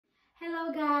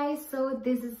Hello guys, so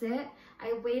this is it.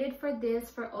 I waited for this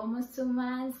for almost 2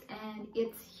 months and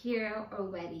it's here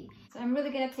already. So I'm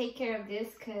really gonna take care of this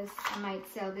because I might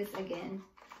sell this again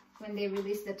when they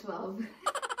release the 12.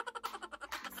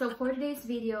 So for today's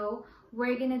video,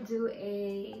 we're gonna do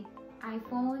a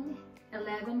iPhone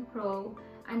 11 Pro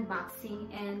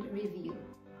unboxing and review.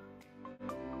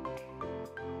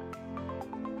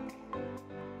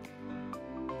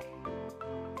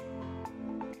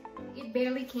 It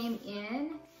barely came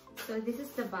in, so this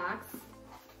is the box.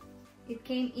 It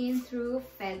came in through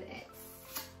FedEx,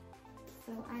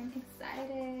 so I'm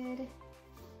excited.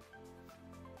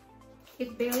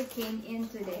 It barely came in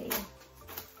today,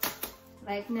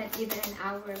 like not even an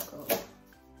hour ago.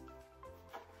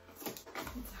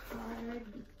 It's hard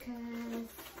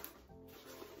because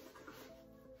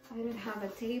I don't have a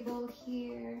table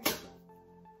here.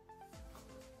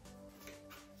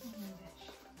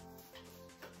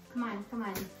 Come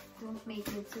on, don't make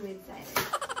me too excited.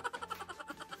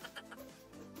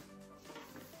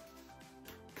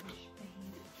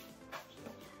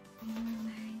 Oh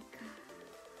my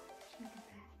gosh, look at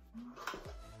that.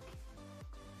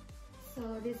 So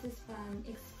this is from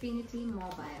Xfinity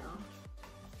Mobile.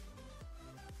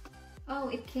 Oh,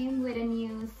 it came with a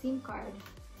new SIM card,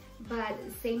 but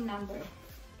same number.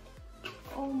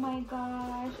 Oh my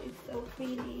gosh, it's so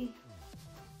pretty.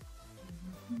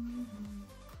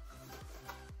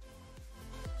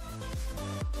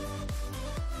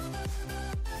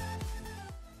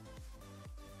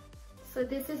 So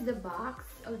this is the box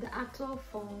of the actual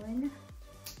phone.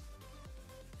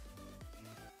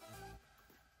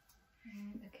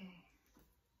 And okay.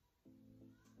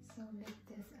 So lift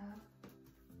this up.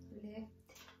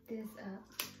 Lift this up.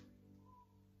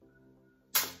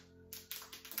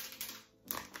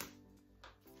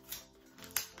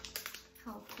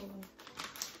 How cool.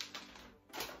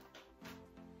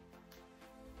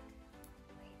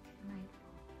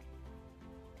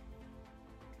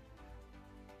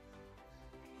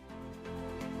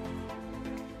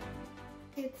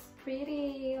 It's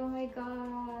pretty, oh my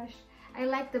gosh. I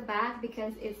like the back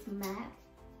because it's matte.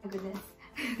 Oh goodness,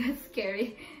 that's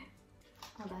scary.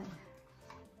 Hold on.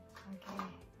 Okay.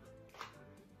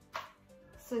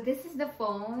 So this is the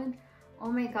phone.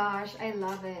 Oh my gosh, I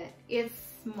love it. It's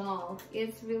small.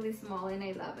 It's really small and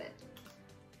I love it.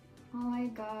 Oh my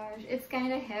gosh, it's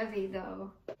kind of heavy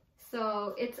though.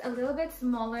 So it's a little bit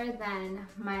smaller than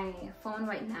my phone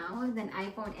right now, than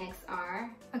iPhone XR.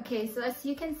 Okay, so as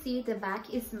you can see, the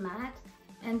back is matte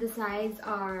and the sides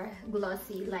are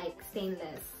glossy, like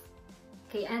stainless.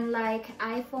 Okay, and like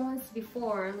iPhones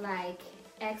before, like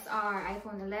XR,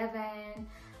 iPhone 11,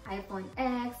 iPhone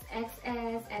X,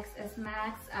 XS, XS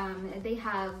Max, they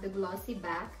have the glossy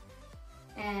back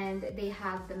and they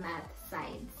have the matte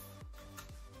sides.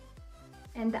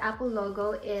 And the Apple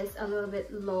logo is a little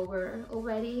bit lower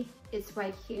already. It's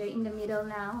right here in the middle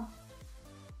now.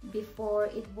 Before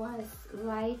it was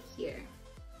right here.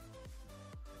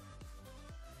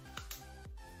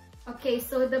 Okay,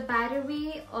 so the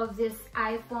battery of this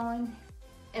iPhone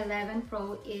 11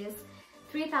 Pro is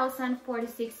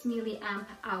 3046 milliamp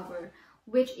hour,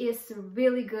 which is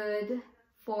really good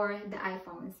for the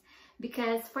iPhones.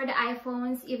 Because for the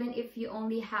iPhones, even if you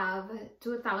only have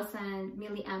 2000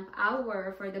 milliamp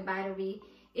hour for the battery,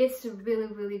 it's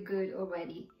really good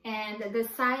already. And the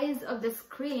size of the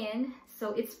screen,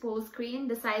 so it's full screen,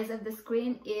 the size of the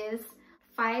screen is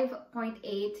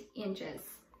 5.8 inches.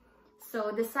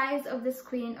 So the size of the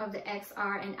screen of the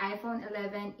XR and iPhone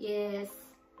 11 is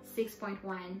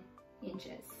 6.1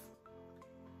 inches.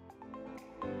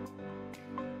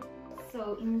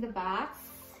 So in the box,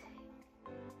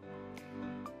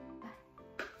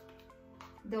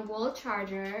 the wall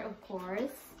charger, of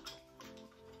course.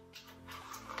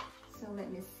 So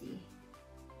let me see.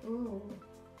 Ooh,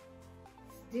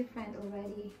 it's different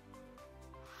already.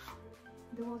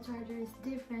 The wall charger is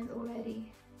different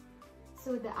already.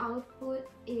 So the output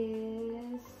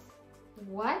is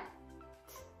what?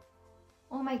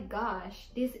 Oh my gosh,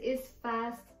 this is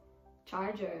fast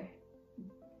charger.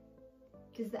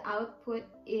 Because the output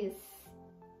is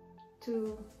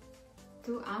 2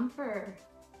 ampere.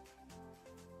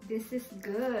 This is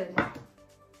good.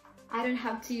 I don't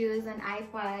have to use an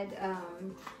iPod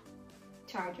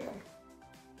charger.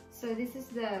 So this is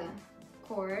the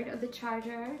cord of the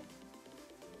charger,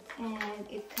 and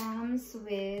it comes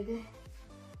with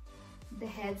the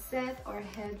headset or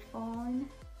headphone.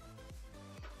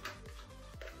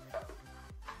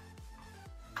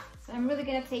 So I'm really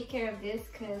gonna take care of this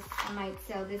because I might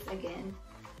sell this again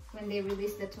when they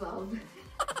release the 12.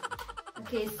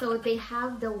 Okay, so they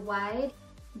have the wide,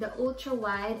 the ultra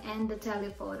wide, and the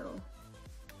telephoto.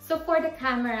 So for the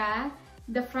camera,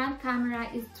 the front camera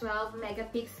is 12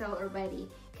 megapixel already,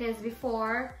 because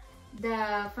before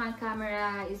the front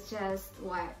camera is just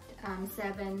what,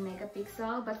 7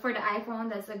 megapixel. But for the iPhone,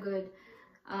 that's a good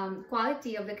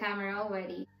quality of the camera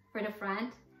already for the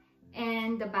front,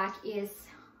 and the back is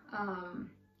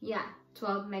yeah,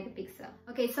 12 megapixel.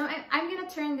 Okay, so I'm gonna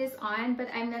turn this on, but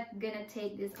I'm not gonna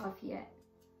take this off yet.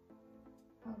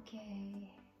 Okay,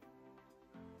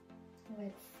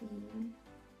 let's see.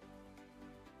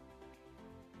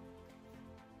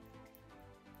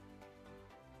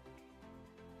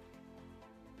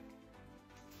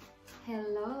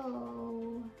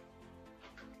 Hello.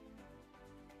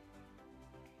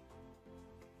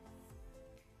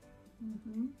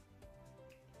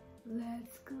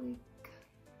 Let's click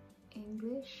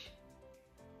English,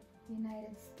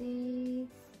 United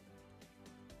States,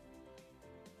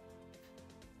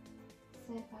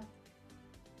 set up.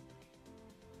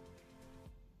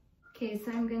 Okay,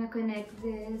 so I'm gonna connect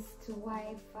this to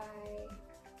Wi-Fi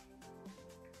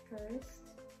first.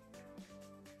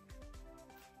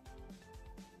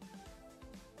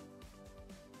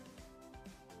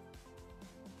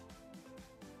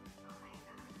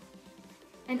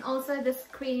 And also the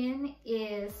screen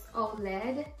is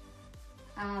OLED,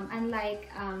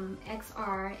 unlike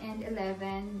XR and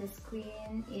 11, the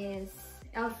screen is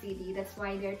LCD, that's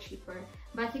why they're cheaper.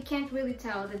 But you can't really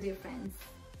tell the difference.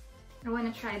 I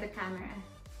want to try the camera.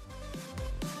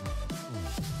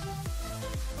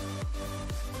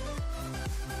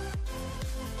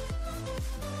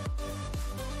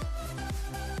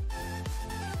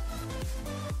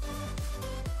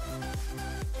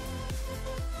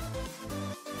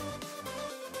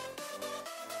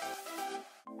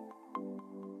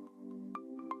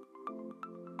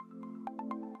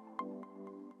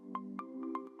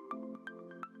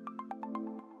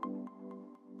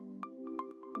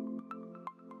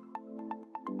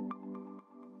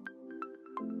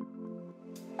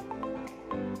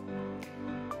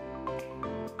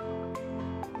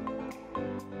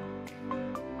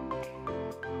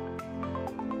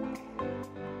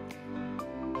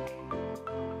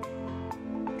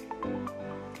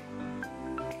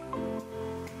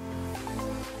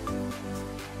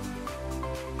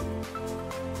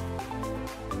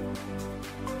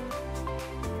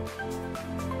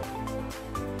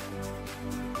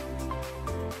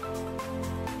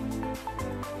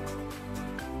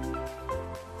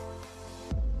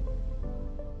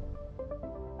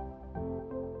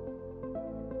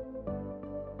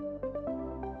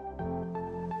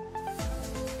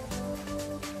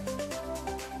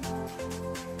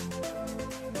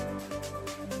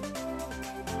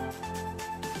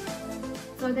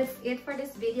 So that's it for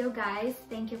this video, guys.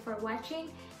 Thank you for watching,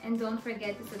 and don't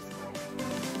forget to subscribe.